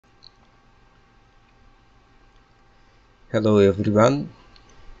Hello everyone.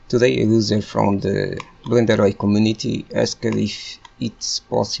 Today a user from the Blender community asked if it's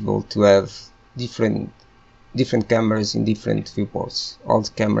possible to have different cameras in different viewports, all the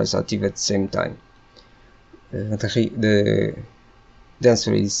cameras active at the same time. The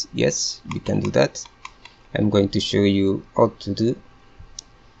answer is yes, we can do that. I'm going to show you how to do,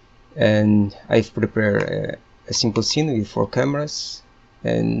 and I've prepared a simple scene with 4 cameras.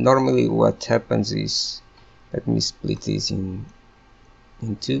 And normally what happens is, let me split this in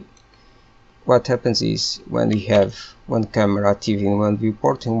two. What happens is, when we have one camera active in one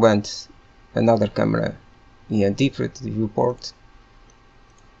viewport and want another camera in a different viewport,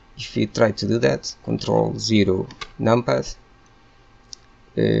 if we try to do that, Control 0 numpad,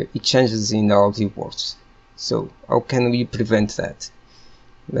 it changes in all viewports. So how can we prevent that?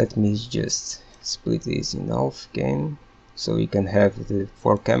 Let me just split this in half again, so we can have the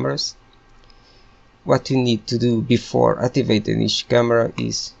 4 cameras. What you need to do before activating each camera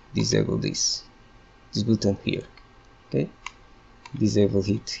is disable this button here. Okay, disable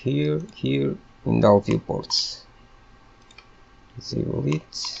it here in all viewports. Disable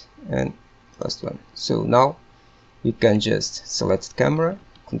it, and last one. So now you can just select camera,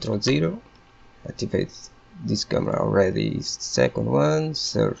 Control 0, activate this camera already is the second one,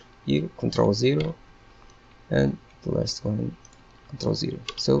 third here, Control 0, and the last one, Control 0.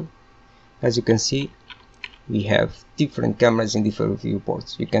 So as you can see, we have different cameras in different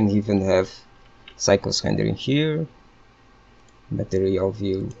viewports. You can even have cycles rendering here, material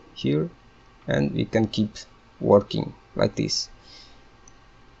view here, and we can keep working like this.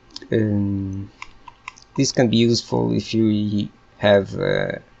 This can be useful if you have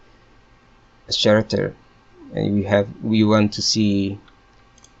a character and we want to see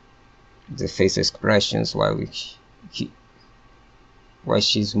the face expressions while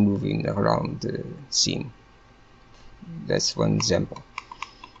she's moving around the scene. That's one example.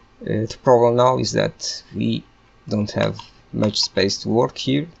 The problem now is that we don't have much space to work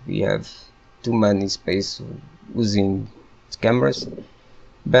here. We have too many space using the cameras,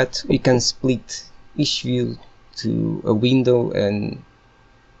 but we can split each view to a window and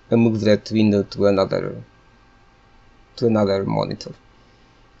move that window to another monitor,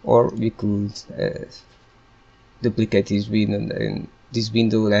 or we could duplicate this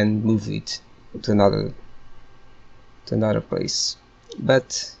window and move it to another place.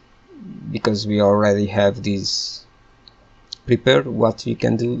 But because we already have this prepared, what we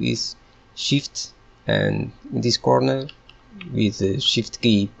can do is shift, and in this corner with the shift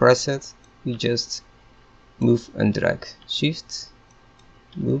key pressed, we just move and drag. Shift,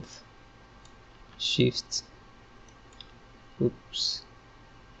 move, shift, oops,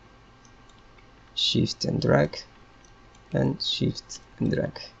 shift and drag, and shift and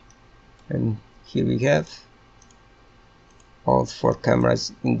drag, and here we have all 4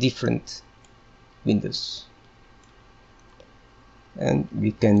 cameras in different windows. And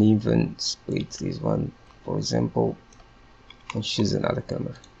we can even split this one, for example, and choose another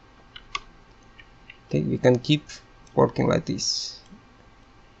camera. Okay, we can keep working like this,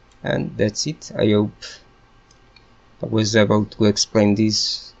 and that's it. I hope I was able to explain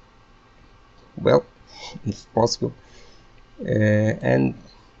this well, if possible, and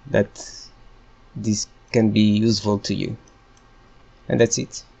that this can be useful to you. And that's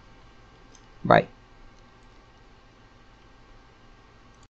it. Bye.